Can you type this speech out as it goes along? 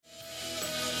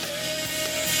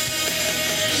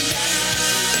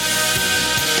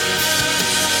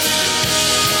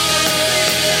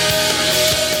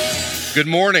Good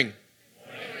morning.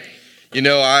 You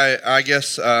know, I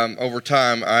guess over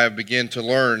time I have begun to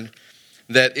learn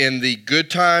that in the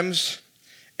good times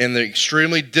and the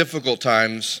extremely difficult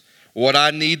times, what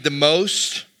I need the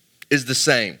most is the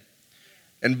same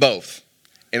in both.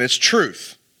 And it's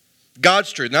truth.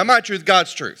 God's truth. Not my truth,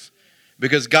 God's truth.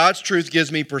 Because God's truth gives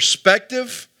me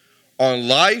perspective on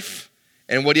life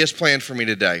and what He has planned for me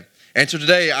today. And so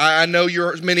today, I know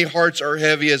your many hearts are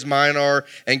heavy as mine are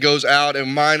and goes out,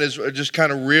 and mine is just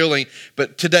kind of reeling.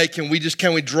 But today, can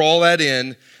we draw that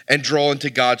in and draw into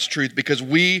God's truth? Because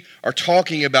we are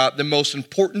talking about the most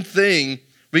important thing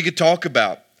we could talk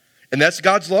about, and that's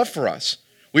God's love for us.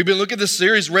 We've been looking at this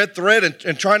series, Red Thread,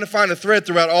 and trying to find a thread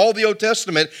throughout all the Old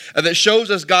Testament that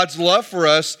shows us God's love for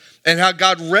us and how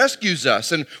God rescues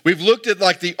us. And we've looked at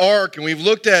like the Ark, and we've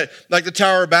looked at like the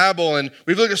Tower of Babel, and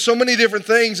we've looked at so many different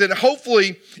things. And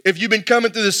hopefully, if you've been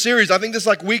coming through this series, I think this is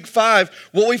like week 5,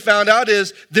 what we found out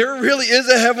is there really is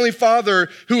a Heavenly Father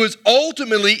who is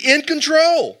ultimately in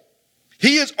control.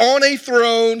 He is on a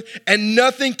throne, and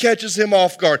nothing catches Him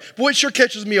off guard. Boy, it sure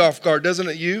catches me off guard, doesn't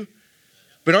it you?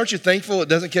 But aren't you thankful it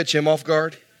doesn't catch Him off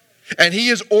guard? And He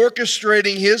is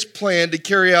orchestrating His plan to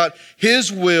carry out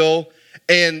His will.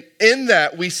 And in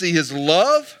that, we see His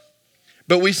love,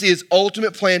 but we see His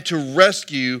ultimate plan to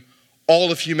rescue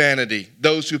all of humanity,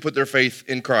 those who put their faith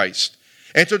in Christ.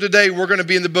 And so today, we're going to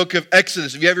be in the book of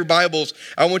Exodus. If you have your Bibles,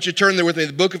 I want you to turn there with me.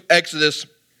 The book of Exodus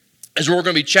is where we're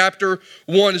going to be. Chapter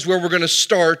 1 is where we're going to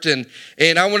start. And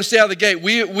I want to say out of the gate,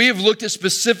 we have looked at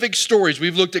specific stories.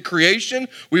 We've looked at creation.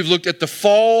 We've looked at the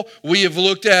fall. We have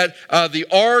looked at the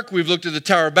Ark. We've looked at the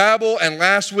Tower of Babel. And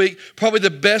last week, probably the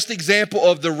best example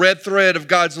of the red thread of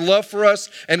God's love for us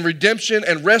and redemption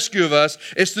and rescue of us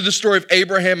is through the story of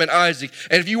Abraham and Isaac.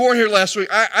 And if you weren't here last week,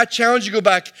 I challenge you to go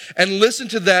back and listen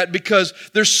to that because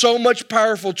there's so much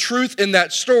powerful truth in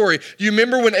that story. Do you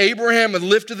remember when Abraham had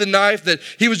lifted the knife that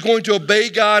he was going to obey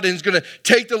God and he's going to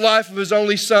take the life of his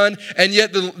only son, and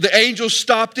yet the angel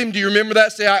stopped him? Do you remember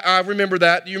that? Say, I remember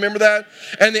that. Do you remember that?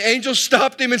 And the angel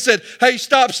stopped him and said, hey,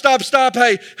 stop.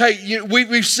 Hey,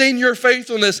 we've seen your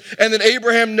faithfulness. And then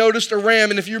Abraham noticed a ram.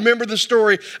 And if you remember the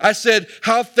story, I said,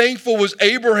 how thankful was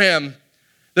Abraham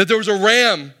that there was a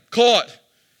ram caught?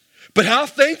 But how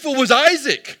thankful was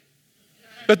Isaac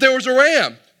that there was a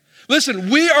ram?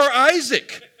 Listen, we are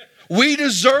Isaac. We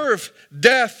deserve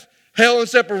death, hell, and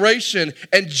separation,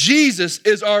 and Jesus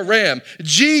is our ram.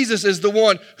 Jesus is the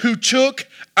one who took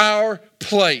our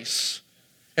place.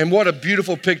 And what a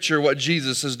beautiful picture what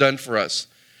Jesus has done for us.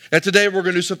 And today we're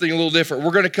going to do something a little different.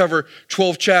 We're going to cover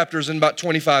 12 chapters in about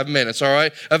 25 minutes, all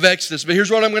right, of Exodus. But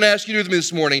here's what I'm going to ask you to do with me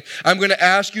this morning. I'm going to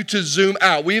ask you to zoom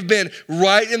out. We've been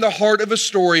right in the heart of a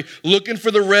story, looking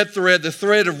for the red thread, the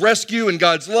thread of rescue and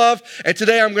God's love. And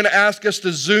today I'm going to ask us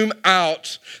to zoom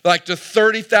out like to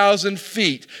 30,000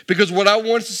 feet. Because what I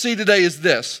want us to see today is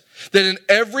this, that in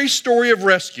every story of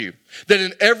rescue, that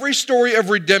in every story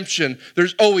of redemption,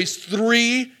 there's always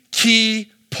 3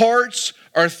 key parts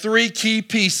are 3 key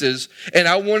pieces, and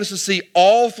I want us to see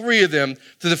all 3 of them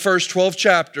through the first 12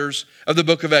 chapters of the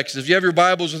book of Exodus. If you have your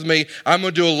Bibles with me, I'm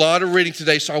going to do a lot of reading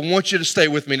today, so I want you to stay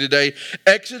with me today.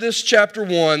 Exodus chapter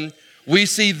 1, we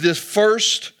see the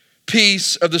first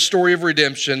piece of the story of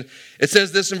redemption. It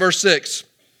says this in verse 6,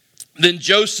 then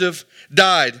Joseph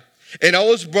died, and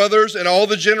all his brothers and all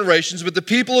the generations, but the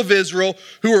people of Israel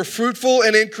who were fruitful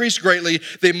and increased greatly,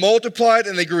 they multiplied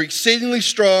and they grew exceedingly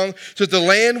strong, so that the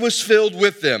land was filled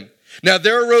with them. Now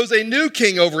there arose a new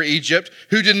king over Egypt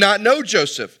who did not know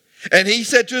Joseph. And he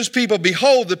said to his people,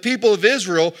 behold, the people of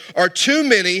Israel are too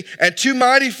many and too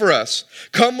mighty for us.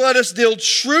 Come, let us deal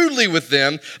shrewdly with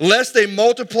them, lest they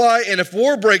multiply, and if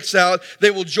war breaks out, they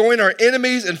will join our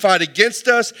enemies and fight against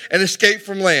us and escape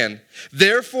from land.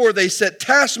 Therefore, they set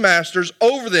taskmasters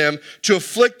over them to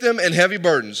afflict them in heavy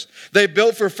burdens. They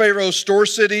built for Pharaoh's store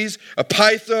cities,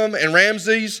 Pithom and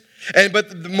Ramses.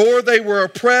 But the more they were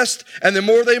oppressed, and the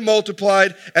more they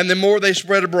multiplied, and the more they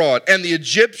spread abroad. And the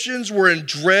Egyptians were in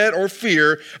dread or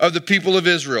fear of the people of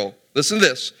Israel. Listen to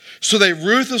this. So they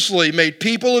ruthlessly made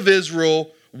people of Israel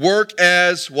work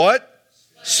as what?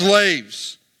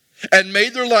 Slaves. And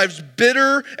made their lives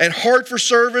bitter and hard for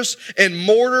service in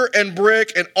mortar and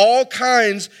brick and all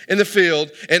kinds in the field.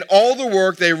 And all the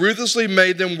work, they ruthlessly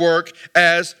made them work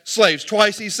as slaves.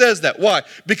 Twice he says that. Why?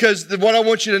 Because what I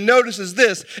want you to notice is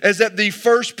this, is that the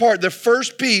first part, the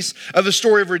first piece of the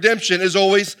story of redemption is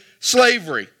always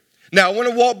slavery. Now, I want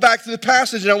to walk back to the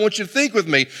passage and I want you to think with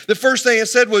me. The first thing it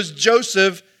said was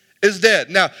Joseph is dead.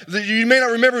 Now, you may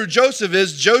not remember who Joseph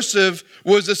is. Joseph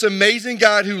was this amazing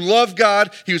guy who loved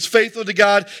God. He was faithful to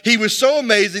God. He was so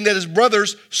amazing that his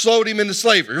brothers sold him into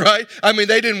slavery, right? I mean,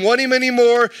 they didn't want him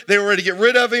anymore. They were ready to get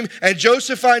rid of him. And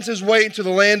Joseph finds his way into the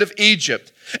land of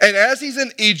Egypt. And as he's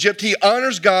in Egypt, he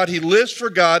honors God, he lives for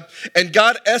God, and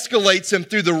God escalates him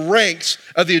through the ranks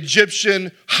of the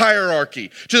Egyptian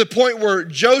hierarchy to the point where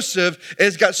Joseph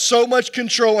has got so much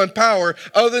control and power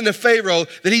other than the Pharaoh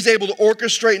that he's able to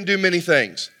orchestrate and do many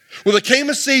things. Well, there came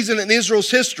a season in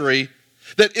Israel's history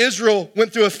that Israel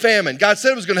went through a famine. God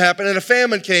said it was going to happen, and a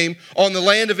famine came on the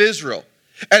land of Israel.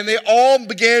 And they all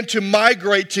began to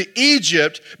migrate to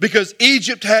Egypt because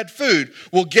Egypt had food.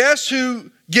 Well, guess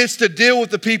who gets to deal with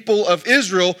the people of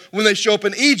Israel when they show up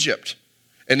in Egypt?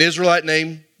 An Israelite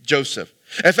named Joseph.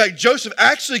 In fact, Joseph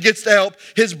actually gets to help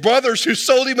his brothers who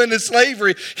sold him into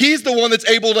slavery. He's the one that's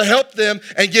able to help them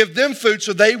and give them food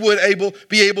so they would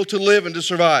be able to live and to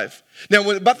survive. Now,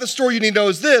 about the story you need to know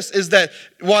is this, is that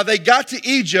while they got to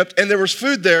Egypt and there was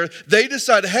food there, they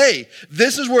decided, hey,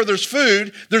 this is where there's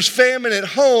food, there's famine at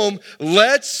home,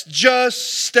 let's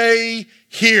just stay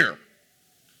here.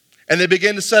 And they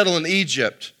began to settle in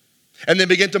Egypt. And they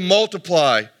began to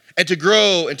multiply and to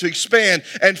grow and to expand.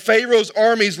 And Pharaoh's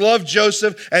armies loved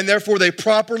Joseph, and therefore they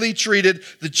properly treated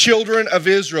the children of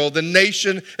Israel, the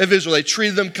nation of Israel. They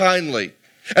treated them kindly.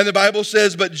 And the Bible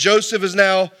says, but Joseph is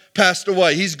now passed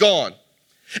away. He's gone.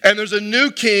 And there's a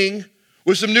new king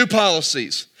with some new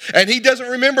policies. And he doesn't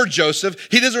remember Joseph.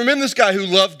 He doesn't remember this guy who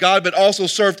loved God but also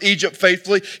served Egypt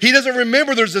faithfully. He doesn't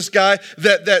remember there's this guy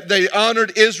that they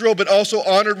honored Israel but also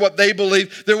honored what they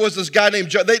believed. There was this guy named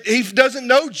Joseph. He doesn't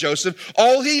know Joseph.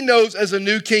 All he knows as a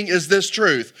new king is this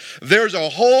truth. There's a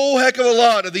whole heck of a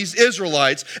lot of these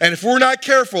Israelites, and if we're not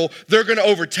careful, they're going to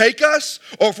overtake us,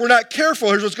 or if we're not careful,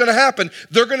 here's what's going to happen.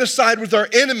 They're going to side with our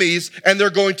enemies, and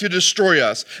they're going to destroy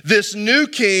us. This new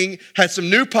king had some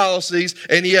new policies,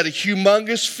 and he had a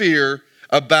humongous fear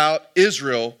about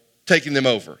Israel taking them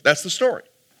over. That's the story.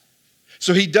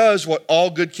 So he does what all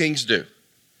good kings do.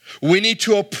 We need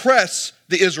to oppress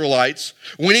the Israelites.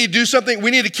 We need to do something.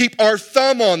 We need to keep our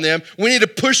thumb on them. We need to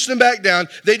push them back down.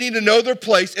 They need to know their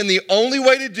place. And the only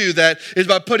way to do that is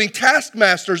by putting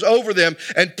taskmasters over them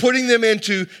and putting them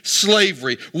into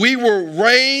slavery. We will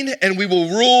reign and we will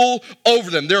rule over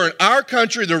them. They're in our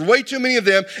country. There are way too many of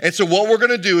them. And so what we're going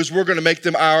to do is we're going to make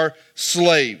them our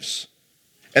slaves.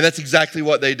 And that's exactly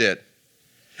what they did.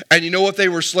 And you know what they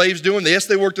were slaves doing? Yes,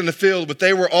 they worked in the field, but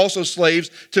they were also slaves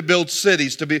to build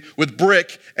cities, to be with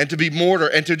brick and to be mortar.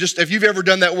 And to just, if you've ever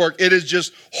done that work, it is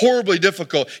just horribly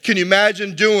difficult. Can you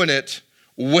imagine doing it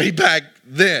way back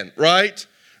then, right?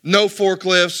 No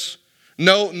forklifts,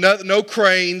 no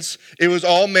cranes. It was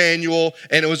all manual,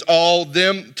 and it was all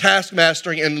them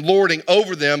taskmastering and lording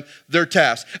over them their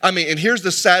tasks. I mean, and here's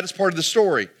the saddest part of the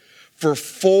story. For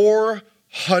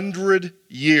 400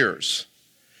 years,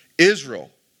 Israel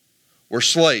were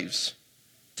slaves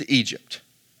to Egypt.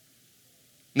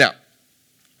 Now,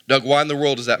 Doug, why in the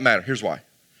world does that matter? Here's why.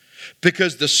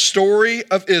 Because the story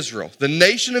of Israel, the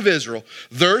nation of Israel,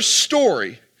 their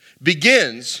story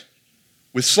begins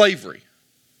with slavery.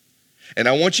 And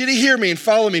I want you to hear me and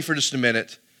follow me for just a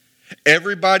minute.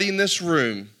 Everybody in this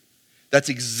room, that's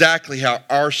exactly how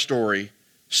our story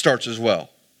starts as well.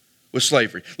 With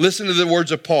slavery. Listen to the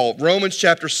words of Paul. Romans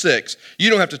chapter 6. You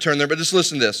don't have to turn there, but just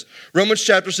listen to this. Romans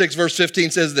chapter 6, verse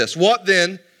 15 says this. What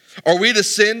then? Are we to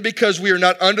sin because we are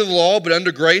not under the law, but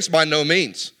under grace? By no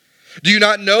means. Do you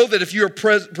not know that if you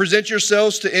present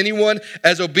yourselves to anyone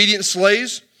as obedient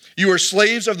slaves, you are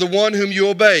slaves of the one whom you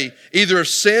obey, either of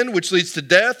sin, which leads to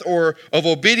death, or of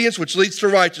obedience, which leads to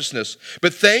righteousness.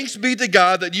 But thanks be to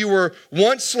God that you were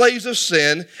once slaves of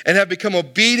sin and have become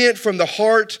obedient from the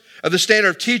heart of the standard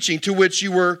of teaching to which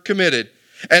you were committed,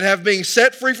 and have been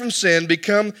set free from sin,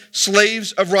 become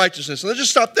slaves of righteousness. And let's just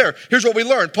stop there. Here's what we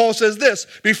learned. Paul says this,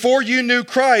 before you knew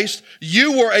Christ,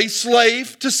 you were a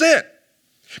slave to sin.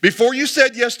 Before you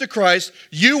said yes to Christ,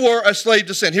 you were a slave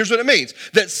to sin. Here's what it means.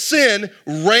 That sin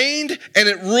reigned and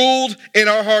it ruled in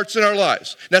our hearts and our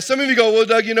lives. Now, some of you go, well,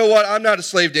 Doug, you know what? I'm not a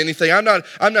slave to anything. I'm not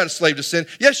a slave to sin.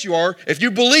 Yes, you are. If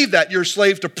you believe that, you're a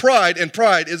slave to pride, and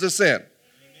pride is a sin.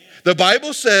 The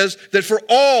Bible says that for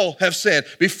all have sinned.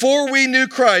 Before we knew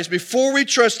Christ, before we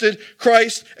trusted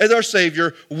Christ as our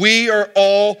Savior, we are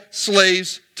all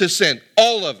slaves to sin.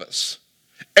 All of us.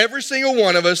 Every single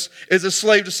one of us is a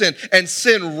slave to sin. And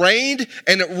sin reigned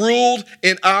and it ruled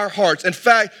in our hearts. In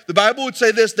fact, the Bible would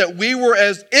say this, that we were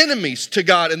as enemies to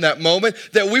God in that moment,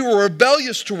 that we were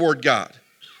rebellious toward God.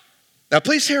 Now,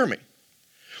 please hear me.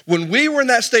 When we were in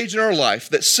that stage in our life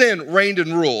that sin reigned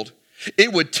and ruled,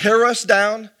 it would tear us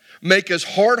down, make us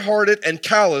hard-hearted and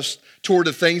calloused toward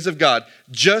the things of God,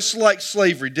 just like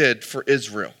slavery did for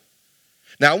Israel.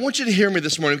 Now, I want you to hear me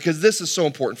this morning because this is so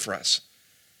important for us.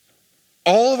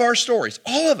 All of our stories,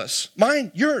 all of us,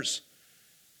 mine, yours.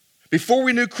 Before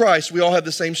we knew Christ, we all had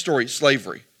the same story,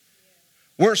 slavery.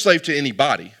 We weren't slaves to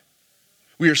anybody.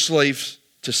 We are slaves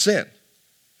to sin.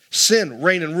 Sin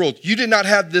reigned and ruled. You did not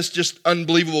have this just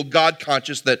unbelievable God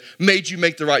conscience that made you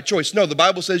make the right choice. No, the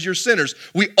Bible says you're sinners.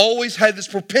 We always had this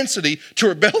propensity to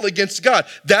rebel against God.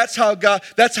 That's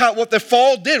what the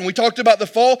fall did. When we talked about the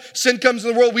fall, sin comes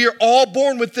in the world. We are all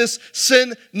born with this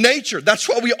sin nature. That's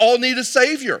why we all need a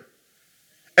Savior.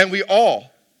 And we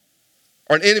all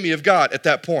are an enemy of God at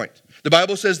that point. The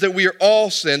Bible says that we are all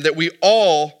sin, that we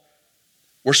all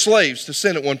were slaves to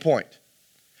sin at one point.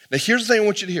 Now, here's the thing I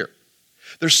want you to hear.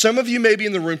 There's some of you maybe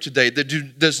in the room today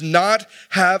that does not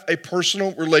have a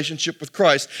personal relationship with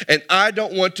Christ. And I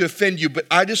don't want to offend you, but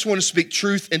I just want to speak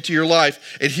truth into your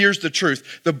life. And here's the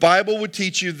truth. The Bible would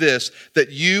teach you this,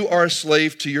 that you are a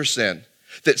slave to your sin.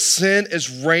 That sin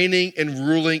is reigning and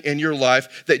ruling in your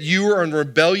life. That you are in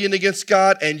rebellion against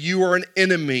God and you are an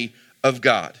enemy of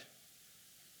God.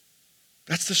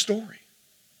 That's the story.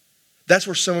 That's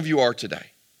where some of you are today.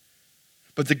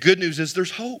 But the good news is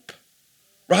there's hope,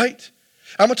 right?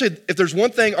 I'm going to tell you, if there's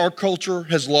one thing our culture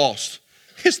has lost,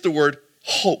 it's the word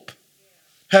hope,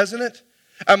 hasn't it?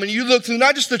 I mean, you look through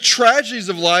not just the tragedies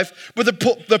of life, but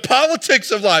the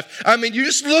politics of life. I mean, you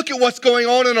just look at what's going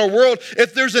on in our world.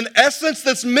 If there's an essence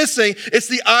that's missing, it's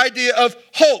the idea of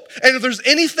hope. And if there's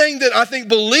anything that I think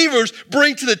believers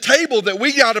bring to the table that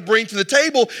we got to bring to the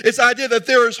table, it's the idea that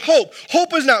there is hope.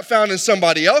 Hope is not found in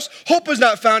somebody else. Hope is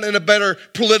not found in a better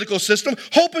political system.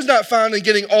 Hope is not found in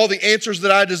getting all the answers that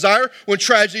I desire when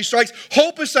tragedy strikes.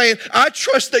 Hope is saying, I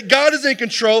trust that God is in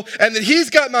control and that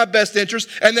He's got my best interest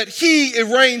and that He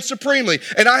reigns supremely.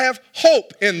 And I have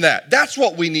hope in that. That's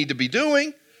what we need to be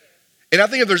doing. And I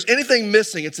think if there's anything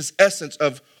missing, it's this essence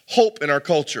of hope in our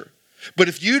culture. But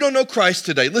if you don't know Christ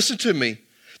today, listen to me.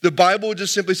 The Bible would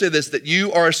just simply say this, that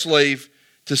you are a slave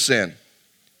to sin.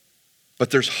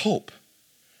 But there's hope.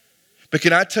 But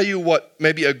can I tell you what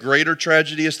maybe a greater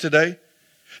tragedy is today?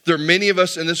 There are many of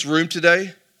us in this room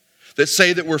today that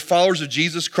say that we're followers of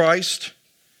Jesus Christ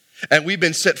and we've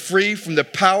been set free from the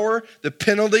power, the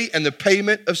penalty, and the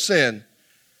payment of sin,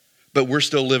 but we're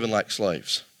still living like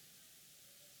slaves.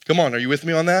 Come on, are you with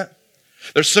me on that?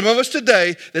 There's some of us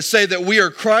today that say that we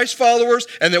are Christ followers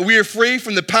and that we are free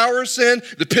from the power of sin,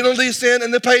 the penalty of sin,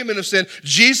 and the payment of sin.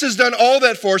 Jesus has done all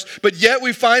that for us, but yet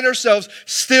we find ourselves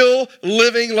still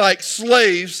living like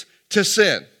slaves to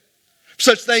sin.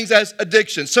 Such things as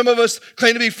addiction. Some of us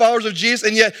claim to be followers of Jesus,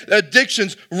 and yet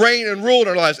addictions reign and rule in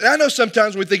our lives. And I know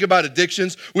sometimes when we think about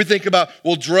addictions, we think about,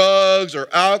 well, drugs or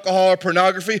alcohol or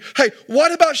pornography. Hey,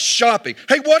 what about shopping?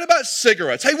 Hey, what about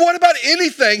cigarettes? Hey, what about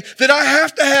anything that I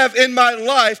have to have in my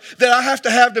life that I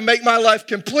have to make my life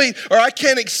complete or I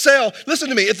can't excel? Listen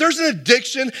to me. If there's an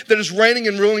addiction that is reigning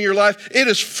and ruling your life, it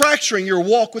is fracturing your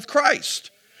walk with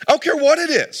Christ. I don't care what it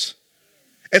is.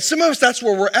 And some of us, that's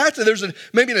where we're at. There's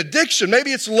maybe an addiction.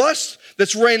 Maybe it's lust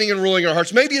that's reigning and ruling our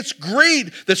hearts. Maybe it's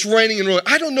greed that's reigning and ruling.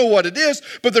 I don't know what it is,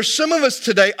 but there's some of us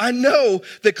today, I know,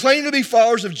 that claim to be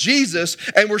followers of Jesus,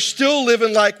 and we're still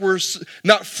living like we're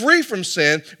not free from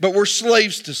sin, but we're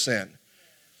slaves to sin.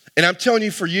 And I'm telling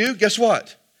you, for you, guess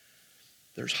what?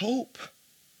 There's hope,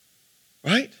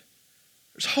 right?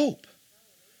 There's hope.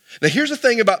 Now, here's the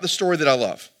thing about the story that I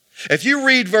love. If you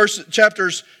read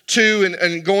chapters 2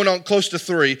 and going on close to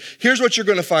 3, here's what you're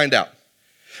going to find out.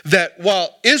 That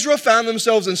while Israel found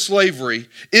themselves in slavery,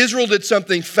 Israel did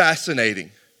something fascinating.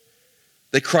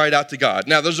 They cried out to God.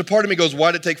 Now, there's a part of me that goes,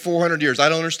 why did it take 400 years? I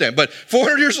don't understand. But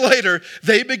 400 years later,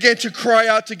 they began to cry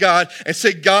out to God and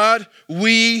say, God,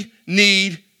 we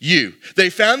need you.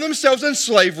 They found themselves in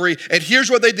slavery, and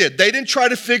here's what they did. They didn't try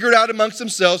to figure it out amongst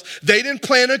themselves. They didn't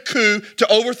plan a coup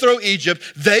to overthrow Egypt.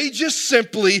 They just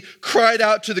simply cried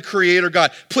out to the Creator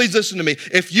God. Please listen to me.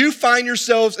 If you find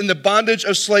yourselves in the bondage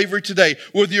of slavery today,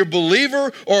 whether you're a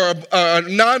believer or a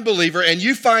non-believer, and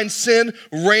you find sin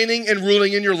reigning and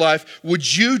ruling in your life,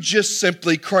 would you just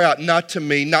simply cry out, not to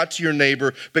me, not to your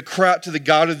neighbor, but cry out to the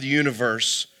God of the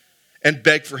universe and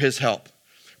beg for His help,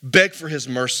 beg for His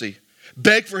mercy,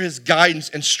 beg for His guidance,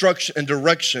 instruction, and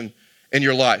direction in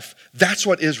your life. That's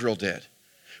what Israel did.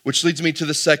 Which leads me to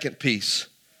the second piece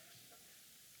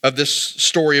of this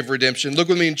story of redemption. Look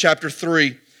with me in chapter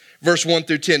 3, verse 1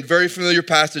 through 10. Very familiar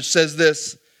passage says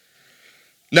this.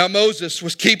 Now Moses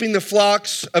was keeping the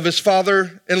flocks of his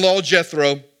father-in-law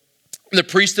Jethro, the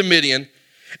priest of Midian,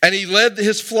 and he led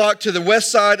his flock to the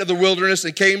west side of the wilderness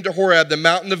and came to Horeb, the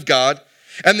mountain of God.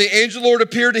 And the angel of the Lord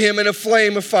appeared to him in a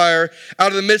flame of fire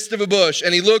out of the midst of a bush.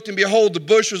 And he looked, and behold, the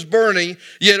bush was burning,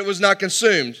 yet it was not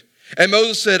consumed. And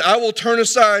Moses said, I will turn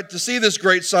aside to see this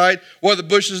great sight while the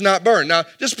bush is not burned. Now,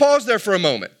 just pause there for a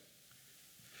moment.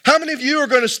 How many of you are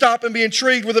going to stop and be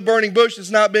intrigued with a burning bush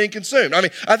that's not being consumed? I mean,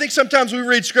 I think sometimes we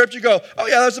read scripture and go, oh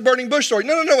yeah, that's a burning bush story.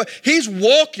 No. He's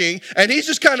walking and he's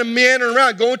just kind of meandering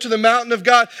around, going to the mountain of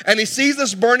God, and he sees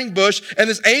this burning bush and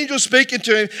this angel speaking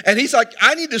to him, and he's like,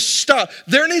 I need to stop.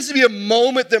 There needs to be a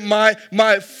moment that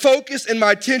my focus and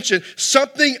my attention,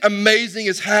 something amazing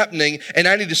is happening, and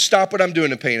I need to stop what I'm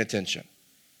doing and paying attention.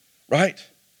 Right?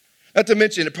 Not to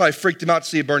mention, it probably freaked him out to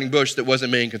see a burning bush that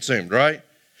wasn't being consumed, right?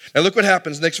 Now look what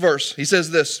happens, next verse. He says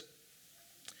this.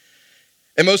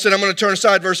 And Moses said, I'm going to turn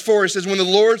aside. Verse 4, he says, when the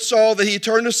Lord saw that he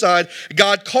turned aside,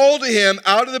 God called to him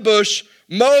out of the bush,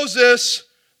 Moses,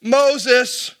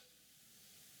 Moses.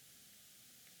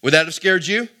 Would that have scared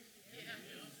you?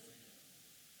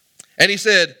 And he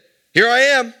said, here I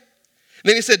am. And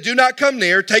then he said, do not come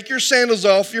near. Take your sandals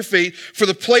off your feet, for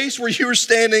the place where you are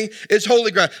standing is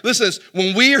holy ground. Listen,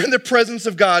 when we are in the presence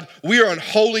of God, we are on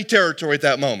holy territory at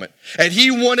that moment. And he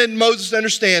wanted Moses to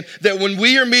understand that when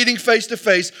we are meeting face to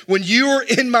face, when you are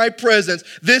in my presence,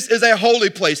 this is a holy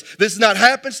place. This is not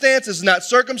happenstance. This is not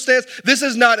circumstance. This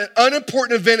is not an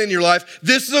unimportant event in your life.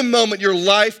 This is a moment your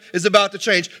life is about to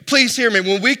change. Please hear me.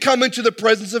 When we come into the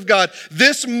presence of God,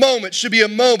 this moment should be a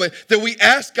moment that we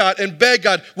ask God and beg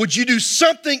God, would you do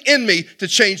something in me to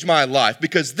change my life?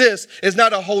 Because this is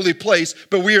not a holy place,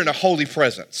 but we are in a holy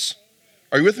presence.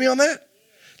 Are you with me on that?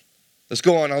 Let's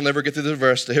go on. I'll never get through the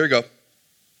verse. Here we go.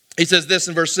 He says this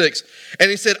in verse 6. And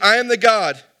he said, I am the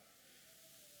God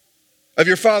of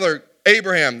your father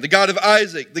Abraham, the God of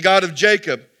Isaac, the God of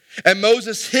Jacob. And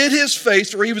Moses hid his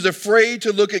face, for he was afraid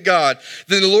to look at God.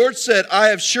 Then the Lord said, I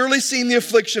have surely seen the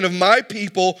affliction of my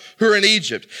people who are in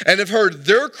Egypt, and have heard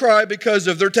their cry because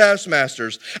of their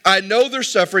taskmasters. I know their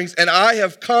sufferings, and I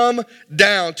have come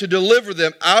down to deliver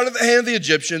them out of the hand of the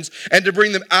Egyptians, and to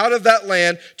bring them out of that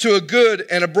land to a good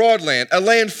and a broad land, a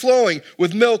land flowing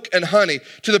with milk and honey,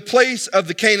 to the place of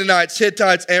the Canaanites,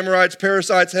 Hittites, Amorites,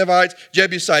 Perizzites, Hivites,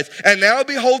 Jebusites. And now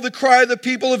behold, the cry of the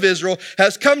people of Israel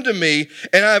has come to me,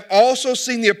 and I have also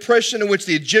seen the oppression in which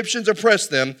the Egyptians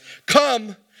oppressed them.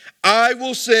 Come, I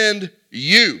will send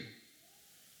you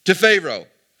to Pharaoh,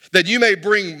 that you may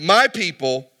bring my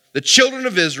people, the children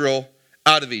of Israel,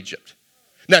 out of Egypt.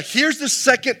 Now, here's the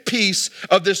second piece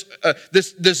of this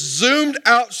zoomed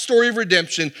out story of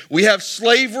redemption. We have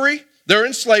slavery. They're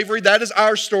in slavery. That is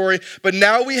our story. But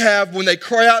now we have, when they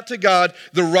cry out to God,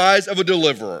 the rise of a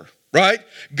deliverer, right?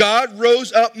 God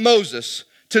rose up Moses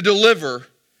to deliver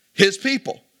his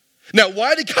people. Now,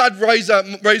 why did God raise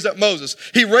up Moses?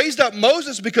 He raised up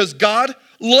Moses because God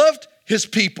loved his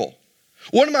people.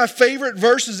 One of my favorite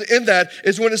verses in that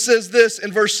is when it says this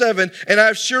in verse 7, and I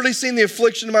have surely seen the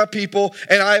affliction of my people,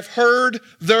 and I have heard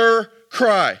their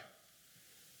cry.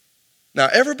 Now,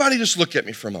 everybody just look at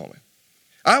me for a moment.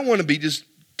 I want to be just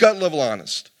gut level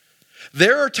honest.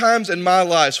 There are times in my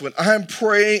life when I'm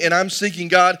praying and I'm seeking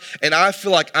God, and I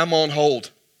feel like I'm on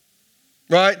hold,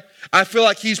 right? I feel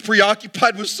like he's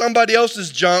preoccupied with somebody else's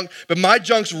junk, but my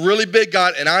junk's really big,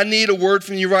 God, and I need a word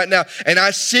from you right now. And I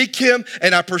seek him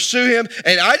and I pursue him,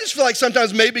 and I just feel like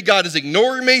sometimes maybe God is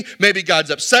ignoring me. Maybe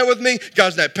God's upset with me.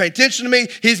 God's not paying attention to me.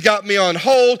 He's got me on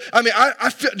hold. I mean,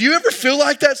 I feel, do you ever feel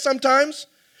like that sometimes?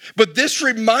 But this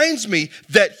reminds me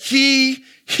that he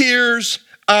hears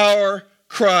our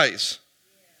cries.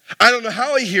 I don't know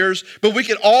how he hears, but we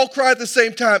can all cry at the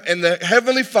same time. And the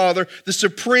Heavenly Father, the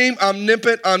supreme,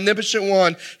 omnipotent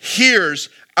one, hears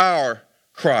our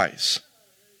cries.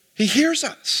 He hears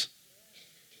us.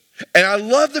 And I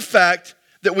love the fact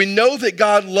that we know that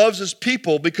God loves his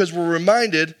people because we're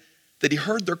reminded that he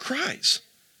heard their cries.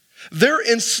 They're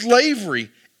in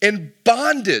slavery, in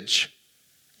bondage,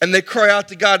 and they cry out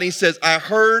to God, and he says, I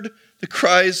heard the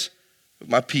cries of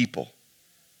my people.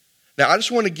 Now, I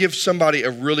just want to give somebody a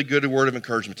really good word of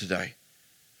encouragement today.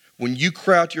 When you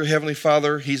cry out to your Heavenly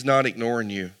Father, he's not ignoring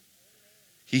you.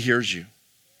 He hears you.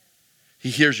 He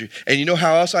hears you. And you know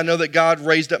how else I know that God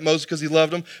raised up Moses because he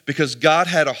loved him? Because God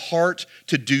had a heart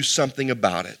to do something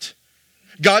about it.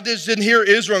 God just didn't hear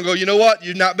Israel and go, you know what?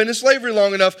 You've not been in slavery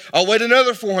long enough. I'll wait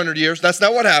another 400 years. That's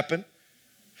not what happened.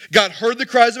 God heard the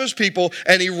cries of his people,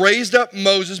 and he raised up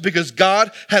Moses because God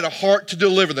had a heart to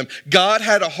deliver them. God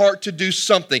had a heart to do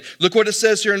something. Look what it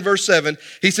says here in verse 7.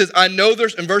 He says,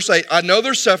 in verse 8, I know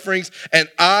their sufferings, and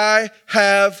I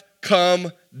have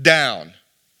come down.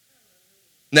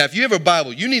 Now, if you have a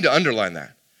Bible, you need to underline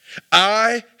that.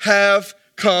 I have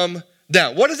come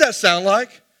down. What does that sound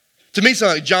like? To me, it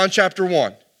sounds like John chapter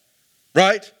 1,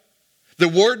 right? The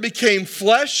Word became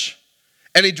flesh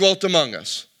and he dwelt among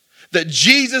us. That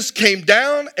Jesus came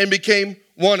down and became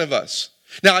one of us.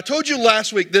 Now, I told you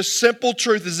last week, this simple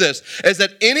truth is this, is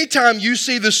that anytime you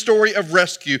see the story of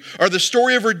rescue or the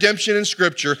story of redemption in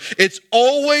Scripture, it's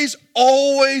always,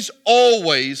 always,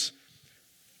 always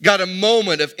got a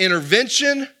moment of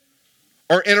intervention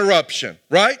or interruption,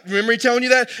 right? Remember me telling you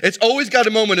that? It's always got a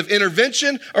moment of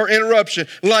intervention or interruption.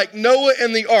 Like Noah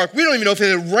and the ark. We don't even know if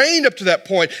it had rained up to that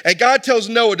point, and God tells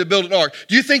Noah to build an ark.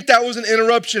 Do you think that was an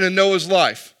interruption in Noah's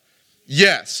life?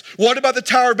 Yes. What about the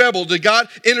Tower of Babel? Did God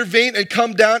intervene and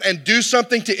come down and do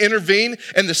something to intervene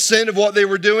in the sin of what they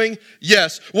were doing?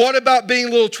 Yes. What about being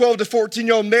little 12 to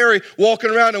 14-year-old Mary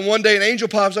walking around and one day an angel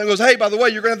pops out and goes, hey, by the way,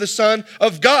 you're going to have the Son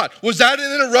of God. Was that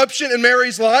an interruption in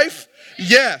Mary's life?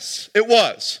 Yes, it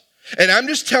was. And I'm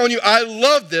just telling you, I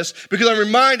love this because I'm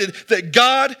reminded that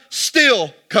God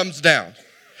still comes down.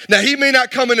 Now, he may not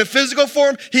come in a physical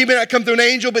form, he may not come through an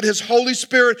angel, but his Holy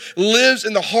Spirit lives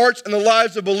in the hearts and the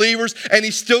lives of believers, and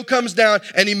he still comes down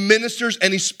and he ministers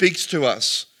and he speaks to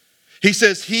us. He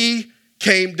says he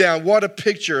came down. What a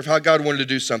picture of how God wanted to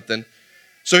do something.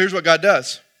 So here's what God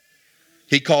does.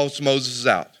 He calls Moses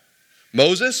out.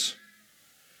 Moses,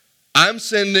 I'm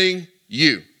sending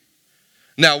you.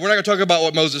 Now, we're not going to talk about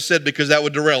what Moses said because that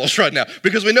would derail us right now.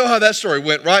 Because we know how that story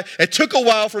went, right? It took a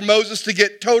while for Moses to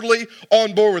get totally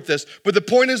on board with this. But the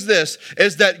point is this,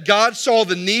 is that God saw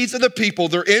the needs of the people.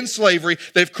 They're in slavery.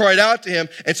 They've cried out to him.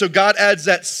 And so God adds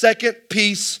that second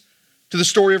piece to the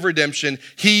story of redemption.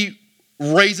 He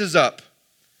raises up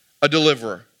a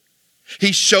deliverer.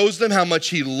 He shows them how much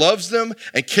he loves them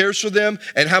and cares for them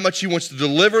and how much he wants to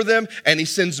deliver them. And he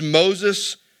sends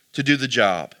Moses to do the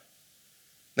job.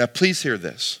 Now, please hear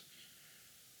this.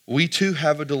 We too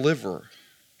have a deliverer,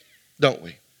 don't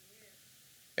we?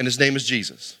 And his name is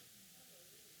Jesus.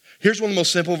 Here's one of the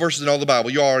most simple verses in all the Bible.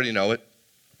 You already know it.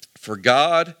 For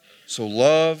God so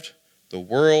loved the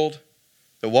world,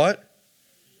 that what?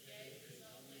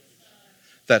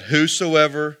 That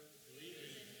whosoever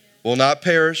will not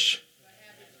perish,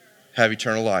 have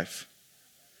eternal life.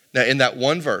 Now, in that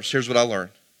one verse, here's what I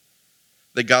learned.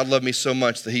 That God loved me so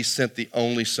much that he sent the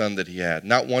only son that he had.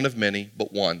 Not one of many,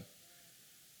 but one.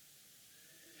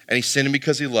 And he sent him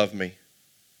because he loved me.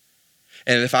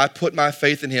 And if I put my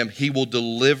faith in him, he will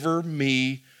deliver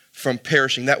me from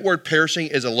perishing. That word perishing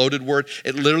is a loaded word.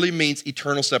 It literally means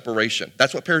eternal separation.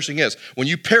 That's what perishing is. When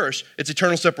you perish, it's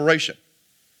eternal separation.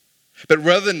 But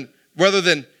rather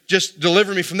than just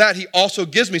deliver me from that, he also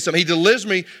gives me something. He delivers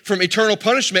me from eternal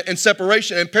punishment and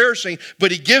separation and perishing,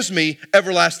 but he gives me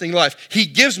everlasting life. He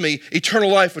gives me eternal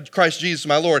life with Christ Jesus,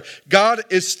 my Lord. God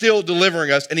is still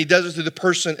delivering us, and he does it through the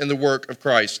person and the work of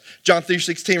Christ. John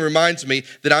 3:16 reminds me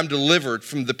that I'm delivered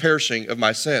from the perishing of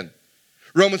my sin.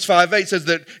 Romans 5:8 says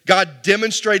that God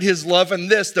demonstrated his love in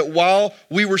this, that while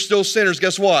we were still sinners,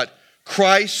 guess what?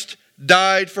 Christ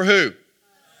died for who?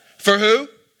 For who?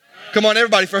 Come on,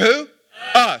 everybody, for who?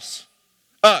 Us.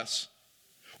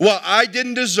 While I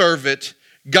didn't deserve it,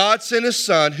 God sent his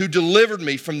son who delivered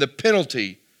me from the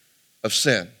penalty of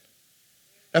sin.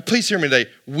 Now, please hear me today.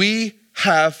 We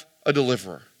have a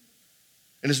deliverer,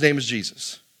 and his name is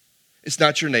Jesus. It's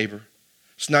not your neighbor.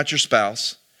 It's not your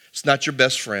spouse. It's not your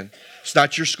best friend. It's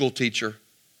not your school teacher.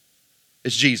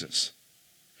 It's Jesus.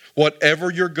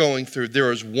 Whatever you're going through,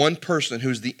 there is one person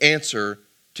who's the answer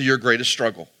to your greatest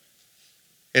struggle,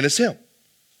 and it's him.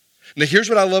 Now, here's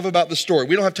what I love about the story.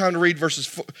 We don't have time to read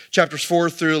chapters 4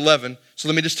 through 11, so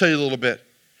let me just tell you a little bit.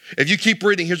 If you keep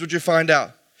reading, here's what you find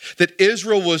out. That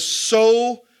Israel was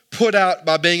so put out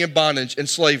by being in bondage and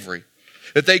slavery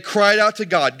that they cried out to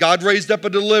God. God raised up a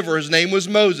deliverer. His name was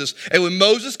Moses. And when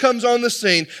Moses comes on the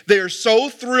scene, they are so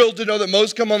thrilled to know that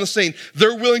Moses come on the scene.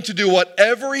 They're willing to do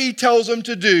whatever he tells them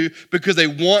to do because they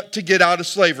want to get out of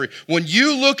slavery. When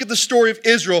you look at the story of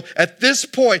Israel, at this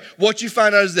point, what you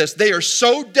find out is this. They are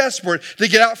so desperate to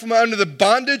get out from under the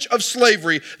bondage of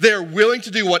slavery, they are willing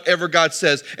to do whatever God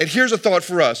says. And here's a thought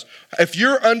for us. If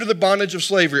you're under the bondage of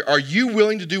slavery, are you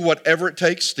willing to do whatever it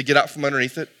takes to get out from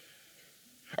underneath it?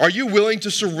 Are you willing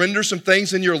to surrender some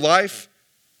things in your life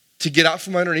to get out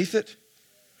from underneath it?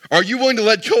 Are you willing to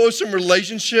let go of some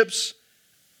relationships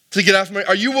to get out from it?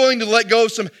 Are you willing to let go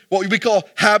of some what we call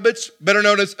habits, better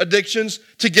known as addictions,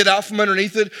 to get out from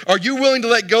underneath it? Are you willing to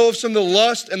let go of some of the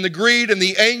lust and the greed and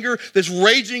the anger that's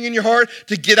raging in your heart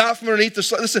to get out from underneath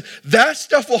the Listen, that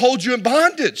stuff will hold you in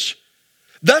bondage.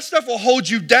 That stuff will hold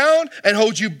you down and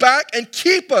hold you back and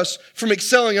keep us from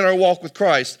excelling in our walk with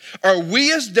Christ. Are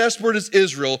we as desperate as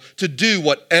Israel to do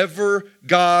whatever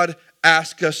God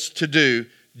asks us to do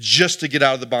just to get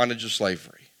out of the bondage of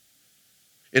slavery?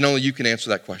 And only you can answer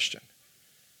that question.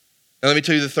 Now let me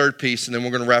tell you the third piece, and then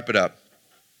we're going to wrap it up.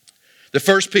 The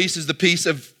first piece is the piece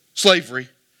of slavery.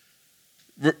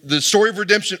 The story of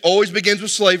redemption always begins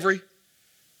with slavery.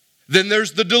 Then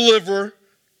there's the deliverer.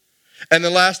 And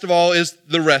then last of all is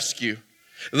the rescue.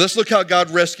 Let's look how God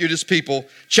rescued his people.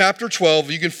 Chapter 12,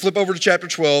 you can flip over to chapter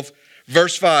 12,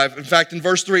 verse 5. In fact, in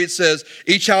verse 3 it says,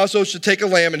 each household should take a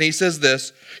lamb, and he says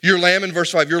this, your lamb, in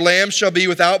verse 5, your lamb shall be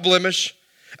without blemish,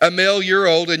 a male year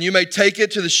old, and you may take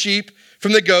it to the sheep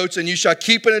from the goats, and you shall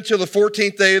keep it until the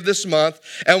 14th day of this month.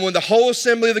 And when the whole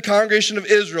assembly of the congregation of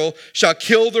Israel shall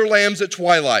kill their lambs at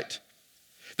twilight,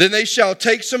 then they shall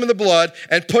take some of the blood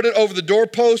and put it over the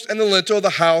doorpost and the lintel of the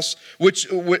house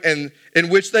in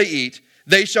which they eat.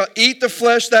 They shall eat the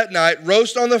flesh that night,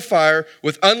 roast on the fire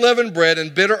with unleavened bread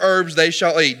and bitter herbs they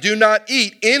shall eat. Do not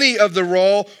eat any of the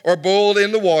raw or boiled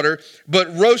in the water,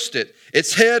 but roast it,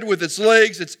 its head with its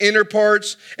legs, its inner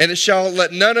parts, and it shall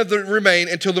let none of it remain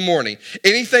until the morning.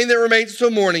 Anything that remains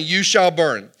until morning you shall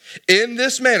burn. In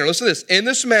this manner, listen to this, in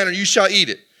this manner you shall eat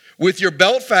it, with your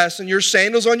belt fastened, your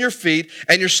sandals on your feet,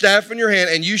 and your staff in your hand,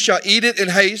 and you shall eat it in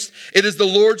haste. It is the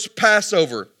Lord's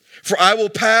Passover. For I will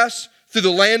pass through the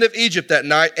land of Egypt that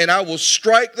night, and I will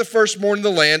strike the firstborn in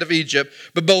the land of Egypt,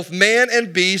 but both man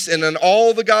and beast, and on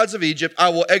all the gods of Egypt I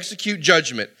will execute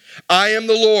judgment. I am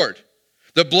the Lord.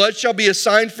 The blood shall be a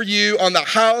sign for you on the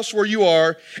house where you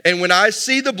are, and when I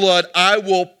see the blood, I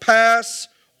will pass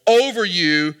over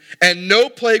you, and no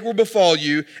plague will befall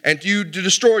you, and you to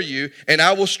destroy you, and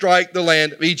I will strike the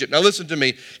land of Egypt. Now listen to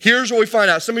me. Here's what we find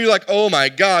out. Some of you are like, oh my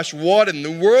gosh, what in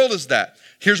the world is that?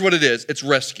 Here's what it is. It's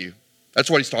rescue. That's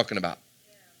what he's talking about.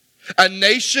 A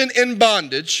nation in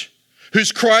bondage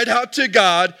who's cried out to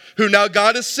God, who now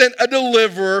God has sent a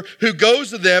deliverer who goes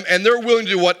to them, and they're willing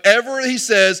to do whatever he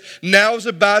says, now is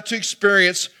about to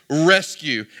experience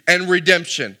rescue and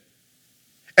redemption.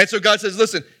 And so God says,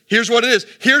 listen, here's what it is.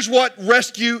 Here's what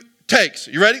rescue takes.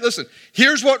 You ready? Listen,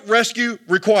 here's what rescue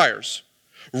requires.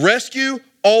 Rescue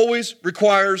always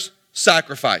requires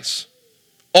sacrifice.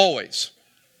 Always.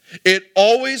 It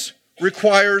always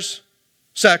requires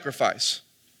sacrifice.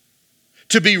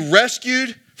 To be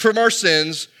rescued from our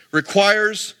sins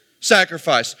requires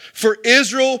sacrifice. For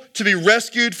Israel to be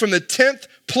rescued from the 10th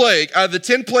plague, out of the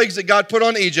 10 plagues that God put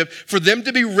on Egypt, for them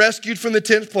to be rescued from the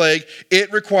 10th plague,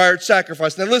 it required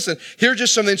sacrifice. Now listen, here are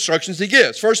just some of the instructions he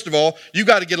gives. First of all, you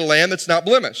got to get a lamb that's not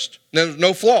blemished,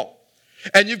 no flaw.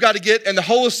 And you've got to get, and the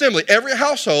whole assembly, every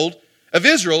household of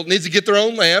Israel needs to get their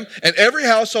own lamb, and every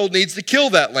household needs to kill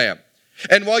that lamb.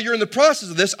 And while you're in the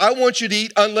process of this, I want you to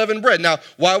eat unleavened bread. Now,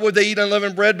 why would they eat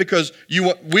unleavened bread? Because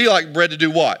we like bread to do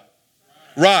what?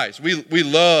 Rise. We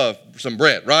love some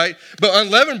bread, right? But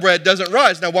unleavened bread doesn't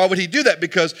rise. Now, why would he do that?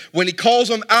 Because when he calls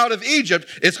them out of Egypt,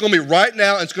 it's going to be right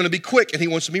now, and it's going to be quick, and he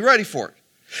wants to be ready for it.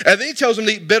 And then he tells them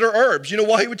to eat bitter herbs. You know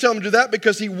why he would tell them to do that?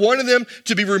 Because he wanted them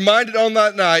to be reminded on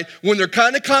that night when they're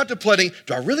kind of contemplating,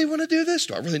 do I really want to do this?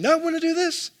 Do I really not want to do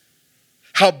this?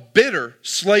 How bitter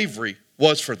slavery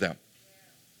was for them.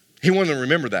 He wanted them to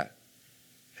remember that.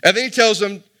 And then he tells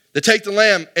them to take the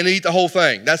lamb and eat the whole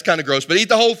thing. That's kind of gross, but eat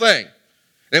the whole thing.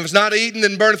 And if it's not eaten,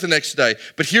 then burn it the next day.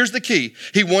 But here's the key.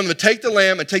 He wanted them to take the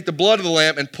lamb and take the blood of the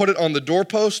lamb and put it on the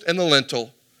doorpost and the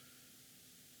lintel.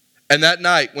 And that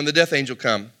night, when the death angel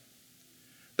come,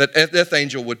 that death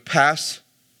angel would pass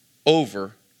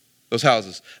over those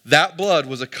houses. That blood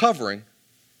was a covering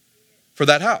for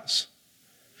that house.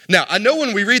 Now, I know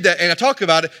when we read that and I talk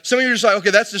about it, some of you are just like,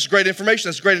 okay, that's just great information,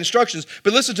 that's great instructions.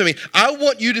 But listen to me, I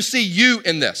want you to see you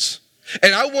in this.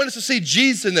 And I want us to see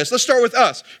Jesus in this. Let's start with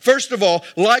us. First of all,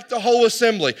 like the whole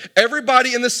assembly,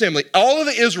 everybody in the assembly, all of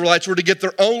the Israelites were to get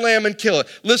their own lamb and kill it.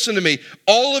 Listen to me,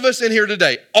 all of us in here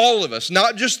today, all of us,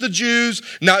 not just the Jews,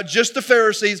 not just the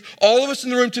Pharisees, all of us in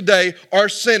the room today are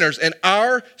sinners. And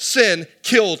our sin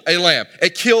killed a lamb.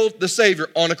 It killed the Savior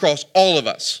on a cross, all of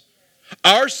us.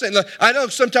 Our sin, I know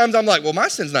sometimes I'm like, well, my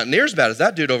sin's not near as bad as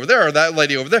that dude over there or that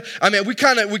lady over there. I mean, we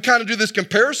kind of do this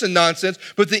comparison nonsense,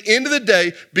 but at the end of the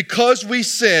day, because we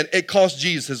sin, it cost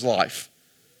Jesus his life.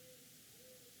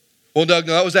 Well, Doug,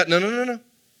 no, that was that. No.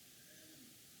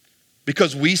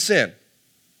 Because we sin.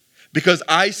 Because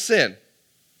I sin.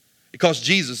 It cost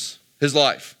Jesus his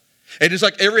life. And just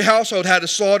like every household had to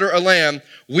slaughter a lamb,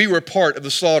 we were part of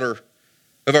the slaughter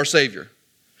of our Savior.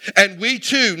 And we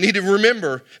too need to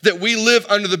remember that we live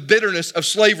under the bitterness of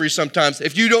slavery sometimes.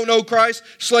 If you don't know Christ,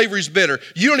 slavery is bitter.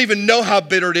 You don't even know how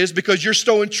bitter it is because you're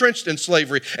so entrenched in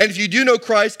slavery. And if you do know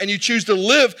Christ and you choose to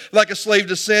live like a slave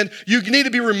to sin, you need to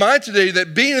be reminded today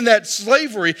that being in that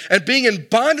slavery and being in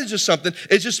bondage to something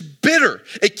is just bitter.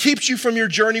 It keeps you from your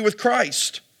journey with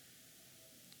Christ.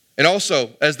 And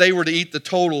also, as they were to eat the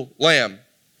total lamb,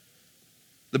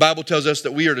 The Bible tells us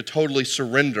that we are to totally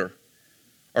surrender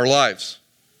our lives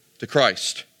to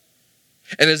Christ.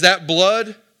 And as that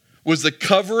blood was the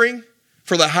covering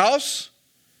for the house,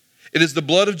 it is the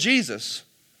blood of Jesus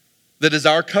that is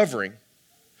our covering,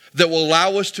 that will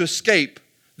allow us to escape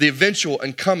the eventual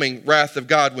and coming wrath of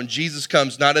God when Jesus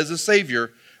comes, not as a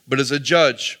Savior, but as a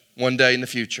judge one day in the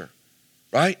future.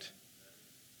 Right?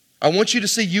 I want you to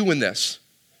see you in this.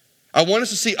 I want us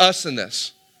to see us in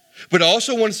this. But I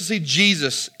also want us to see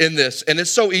Jesus in this. And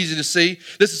it's so easy to see.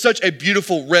 This is such a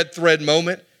beautiful red thread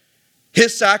moment.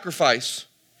 His sacrifice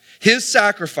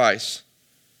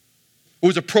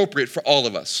was appropriate for all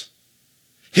of us.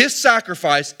 His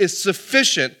sacrifice is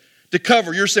sufficient to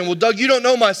cover your sin. Well, Doug, you don't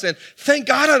know my sin. Thank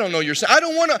God I don't know your sin. I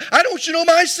don't want you to know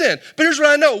my sin. But here's what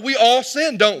I know. We all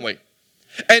sin, don't we?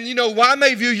 And you know, well, I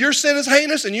may view your sin as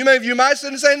heinous and you may view my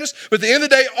sin as heinous, but at the end of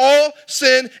the day, all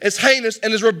sin is heinous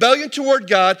and is rebellion toward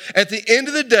God. At the end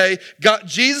of the day,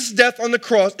 Jesus' death on the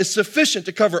cross is sufficient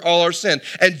to cover all our sin.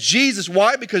 And Jesus,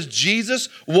 why? Because Jesus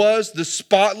was the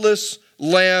spotless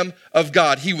Lamb of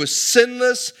God. He was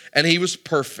sinless and he was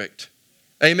perfect.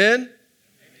 Amen?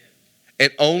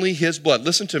 And only his blood,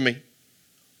 listen to me,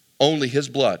 only his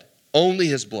blood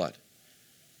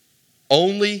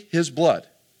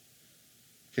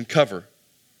can cover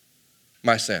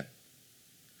my sin.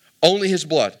 Only his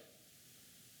blood.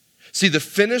 See, the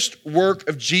finished work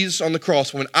of Jesus on the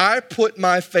cross, when I put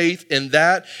my faith in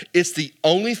that, it's the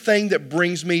only thing that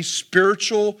brings me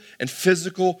spiritual and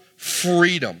physical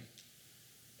freedom.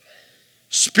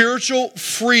 Spiritual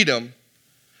freedom,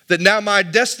 that now my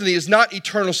destiny is not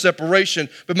eternal separation,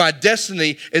 but my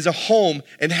destiny is a home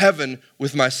in heaven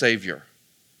with my Savior.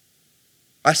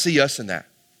 I see us in that.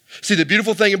 See, the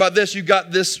beautiful thing about this, you've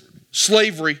got this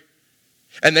slavery,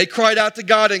 and they cried out to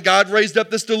God, and God raised up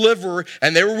this deliverer,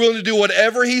 and they were willing to do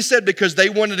whatever he said because they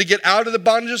wanted to get out of the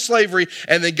bondage of slavery,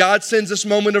 and then God sends this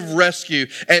moment of rescue.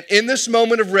 And in this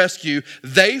moment of rescue,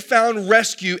 they found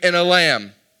rescue in a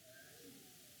lamb.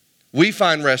 We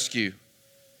find rescue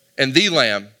in the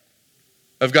Lamb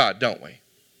of God, don't we?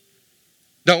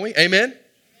 Don't we? Amen?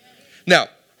 Now,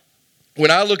 when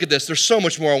I look at this, there's so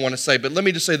much more I want to say, but let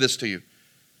me just say this to you.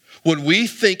 When we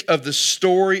think of the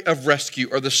story of rescue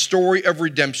or the story of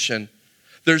redemption,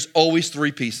 there's always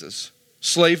three pieces: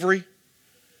 slavery,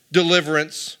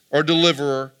 deliverance or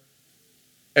deliverer,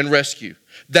 and rescue.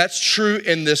 That's true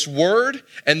in this word,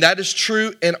 and that is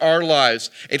true in our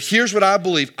lives. And here's what I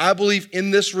believe. I believe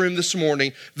in this room this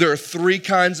morning, there are three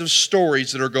kinds of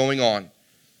stories that are going on.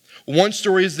 One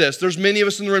story is this. There's many of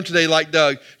us in the room today, like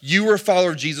Doug, you are a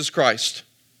follower of Jesus Christ.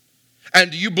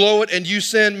 And do you blow it and you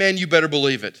sin? Man, you better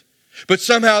believe it. But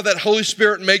somehow that Holy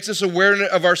Spirit makes us aware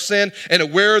of our sin and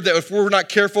aware that if we're not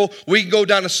careful, we can go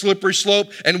down a slippery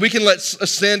slope and we can let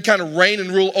sin kind of reign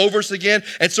and rule over us again.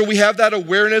 And so we have that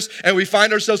awareness and we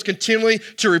find ourselves continually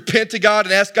to repent to God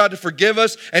and ask God to forgive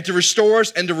us and to restore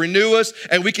us and to renew us,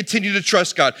 and we continue to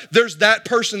trust God. There's that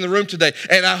person in the room today.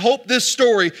 And I hope this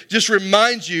story just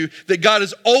reminds you that God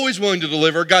is always willing to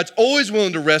deliver. God's always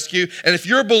willing to rescue. And if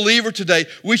you're a believer today,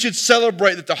 we should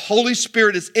celebrate that the Holy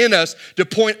Spirit is in us to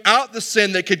point out the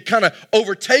sin that could kind of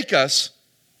overtake us,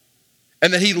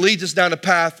 and that he leads us down a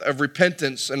path of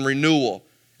repentance and renewal.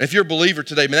 And if you're a believer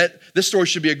today, man, this story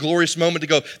should be a glorious moment to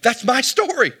go, that's my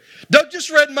story. Doug just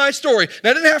read my story. Now,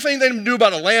 it didn't have anything to do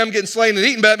about a lamb getting slain and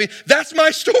eaten, but I mean, that's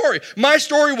my story. My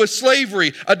story was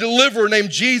slavery, a deliverer named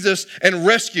Jesus, and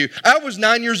rescue. I was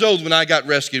 9 years old when I got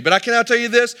rescued, but I cannot tell you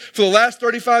this, for the last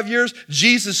 35 years,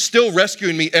 Jesus is still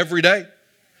rescuing me every day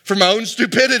from my own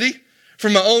stupidity,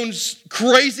 from my own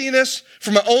craziness,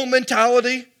 from my own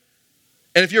mentality.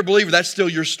 And if you're a believer, that's still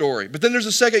your story. But then there's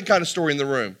a second kind of story in the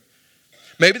room.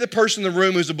 Maybe the person in the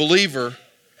room who's a believer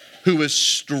who is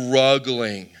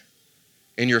struggling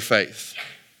in your faith.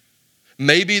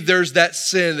 Maybe there's that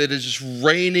sin that is just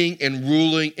reigning and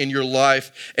ruling in your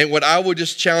life. And what I would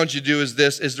just challenge you to do is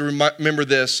this, is to remember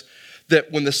this,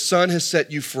 that when the Son has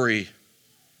set you free,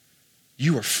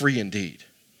 you are free indeed.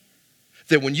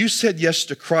 That when you said yes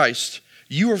to Christ,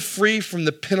 you are free from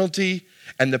the penalty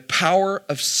and the power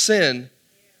of sin.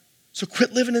 So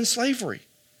quit living in slavery.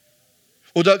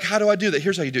 Well, Doug, how do I do that?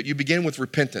 Here's how you do it. You begin with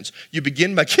repentance. You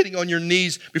begin by getting on your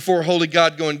knees before holy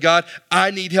God, going, God,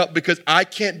 I need help because I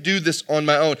can't do this on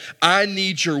my own. I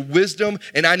need your wisdom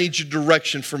and I need your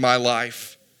direction for my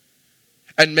life.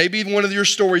 And maybe one of your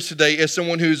stories today is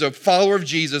someone who's a follower of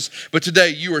Jesus, but today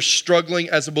you are struggling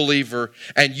as a believer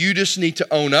and you just need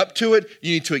to own up to it.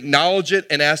 You need to acknowledge it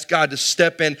and ask God to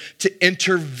step in, to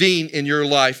intervene in your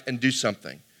life and do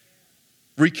something.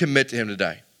 Recommit to him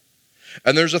today.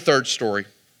 And there's a third story,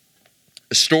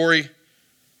 a story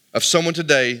of someone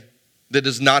today that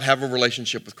does not have a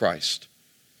relationship with Christ.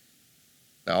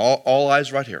 Now, all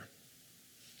eyes right here.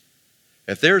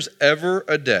 If there's ever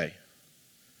a day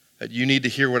that you need to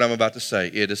hear what I'm about to say,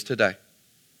 it is today.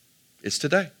 It's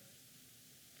today.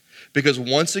 Because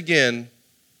once again,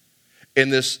 in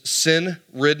this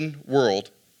sin-ridden world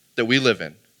that we live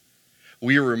in,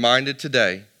 we are reminded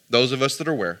today, those of us that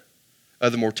are aware,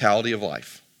 of the mortality of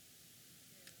life.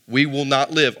 We will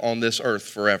not live on this earth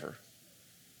forever.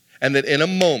 And that in a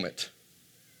moment,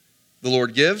 the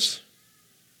Lord gives,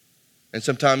 and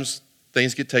sometimes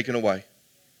things get taken away.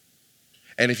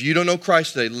 And if you don't know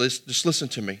Christ today, just listen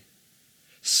to me.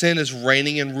 Sin is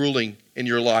reigning and ruling in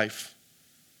your life.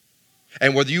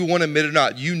 And whether you want to admit it or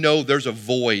not, you know there's a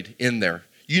void in there.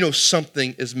 You know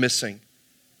something is missing.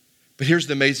 But here's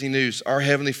the amazing news. Our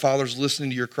Heavenly Father's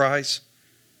listening to your cries.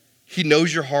 He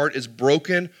knows your heart is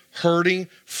broken, hurting,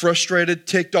 frustrated,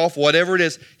 ticked off, whatever it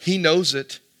is. He knows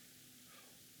it.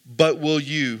 But will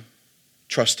you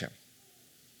trust Him?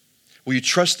 Will you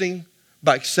trust Him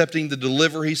by accepting the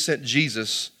deliverer He sent,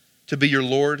 Jesus, to be your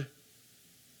Lord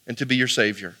and to be your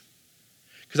Savior?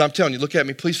 Because I'm telling you, look at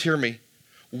me, please hear me.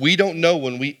 We don't know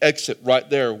when we exit right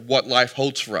there what life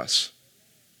holds for us.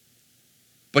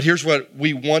 But here's what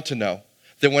we want to know.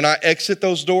 That when I exit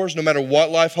those doors, no matter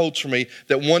what life holds for me,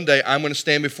 that one day I'm going to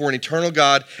stand before an eternal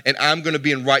God and I'm going to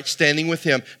be in right standing with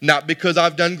Him. Not because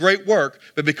I've done great work,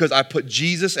 but because I put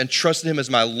Jesus and trusted Him as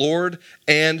my Lord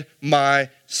and my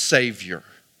Savior.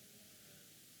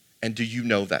 And do you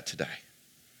know that today?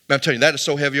 And I'm telling you, that is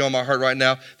so heavy on my heart right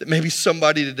now that maybe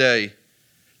somebody today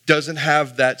doesn't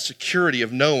have that security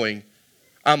of knowing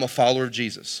I'm a follower of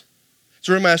Jesus.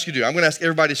 So what I'm going to ask you to do, I'm going to ask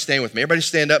everybody to stand with me. Everybody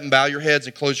stand up and bow your heads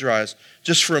and close your eyes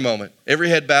just for a moment. Every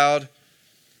head bowed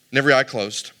and every eye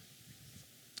closed.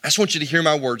 I just want you to hear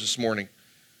my words this morning.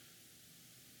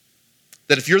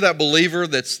 That if you're that believer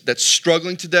that's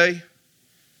struggling today,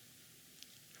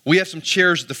 we have some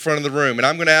chairs at the front of the room. And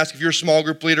I'm going to ask if you're a small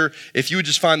group leader, if you would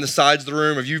just find the sides of the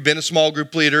room. If you've been a small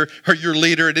group leader or you're a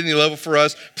leader at any level for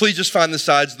us, please just find the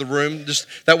sides of the room. Just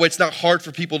that way it's not hard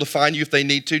for people to find you if they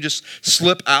need to. Just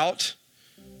slip out.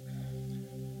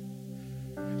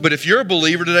 But if you're a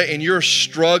believer today and you're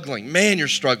struggling, man, you're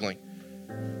struggling.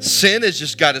 Sin has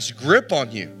just got its grip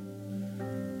on you.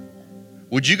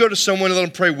 Would you go to someone and let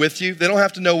them pray with you? They don't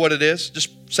have to know what it is.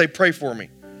 Just say, pray for me.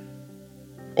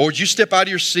 Or would you step out of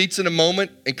your seats in a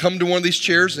moment and come to one of these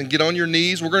chairs and get on your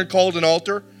knees? We're going to call it an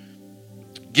altar.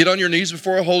 Get on your knees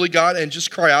before a holy God and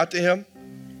just cry out to Him.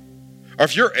 Or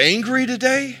if you're angry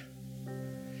today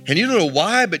and you don't know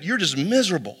why, but you're just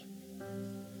miserable,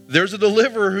 there's a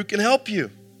deliverer who can help you.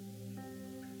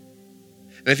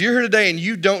 And if you're here today and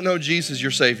you don't know Jesus,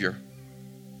 your Savior,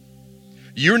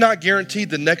 you're not guaranteed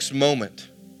the next moment.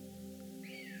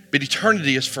 But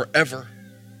eternity is forever.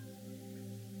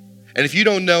 And if you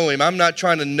don't know Him, I'm not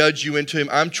trying to nudge you into Him.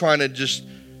 I'm trying to just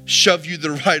shove you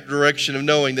the right direction of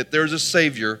knowing that there's a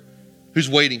Savior who's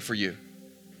waiting for you.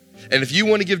 And if you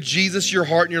want to give Jesus your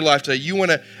heart and your life today, you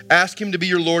want to ask Him to be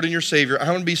your Lord and your Savior, I'm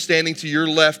going to be standing to your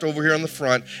left over here on the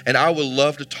front, and I would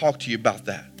love to talk to you about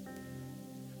that.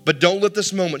 But don't let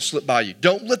this moment slip by you.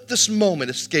 Don't let this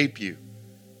moment escape you.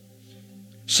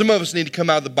 Some of us need to come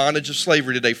out of the bondage of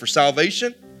slavery today for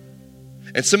salvation.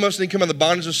 And some of us need to come out of the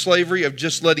bondage of slavery of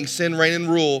just letting sin reign and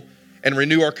rule and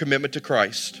renew our commitment to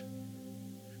Christ.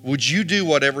 Would you do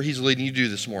whatever He's leading you to do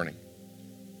this morning?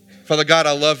 Father God,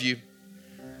 I love You.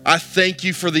 I thank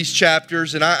You for these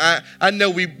chapters. And I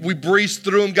know we breeze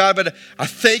through them, God, but I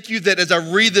thank You that as I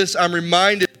read this, I'm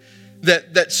reminded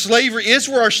that slavery is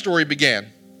where our story began.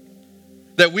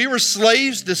 That we were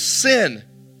slaves to sin.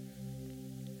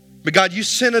 But God, You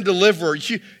sent a deliverer.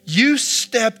 You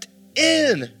stepped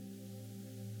in.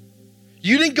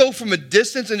 You didn't go from a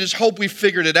distance and just hope we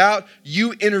figured it out.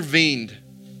 You intervened.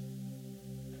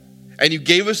 And You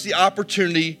gave us the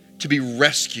opportunity to be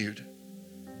rescued.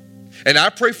 And I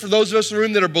pray for those of us in the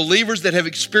room that are believers that have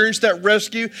experienced that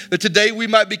rescue, that today we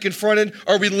might be confronted.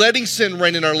 Are we letting sin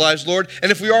reign in our lives, Lord?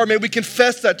 And if we are, may we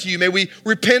confess that to You. May we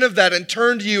repent of that and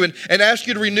turn to You and ask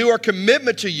You to renew our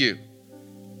commitment to You.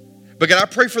 But God, I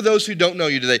pray for those who don't know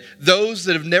You today, those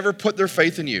that have never put their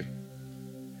faith in You,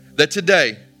 that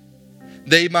today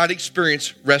they might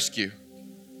experience rescue.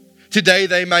 Today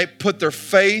they might put their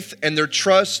faith and their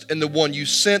trust in the one You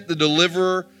sent, the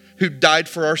deliverer who died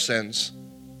for our sins.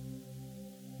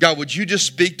 God, would You just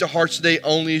speak to hearts today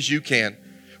only as You can?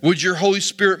 Would Your Holy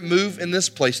Spirit move in this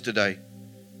place today?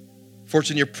 For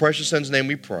it's in Your precious Son's name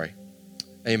we pray.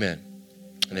 Amen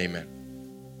and amen.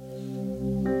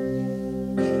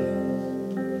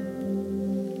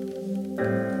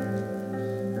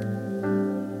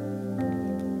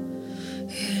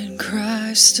 In Christ.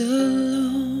 Christ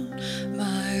alone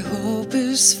my hope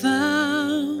is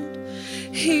found.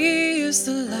 He is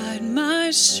the light,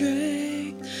 my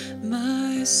strength,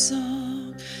 my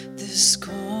song, this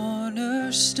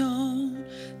cornerstone,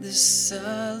 this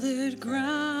solid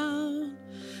ground,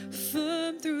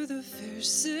 firm through the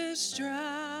fiercest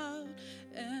drought.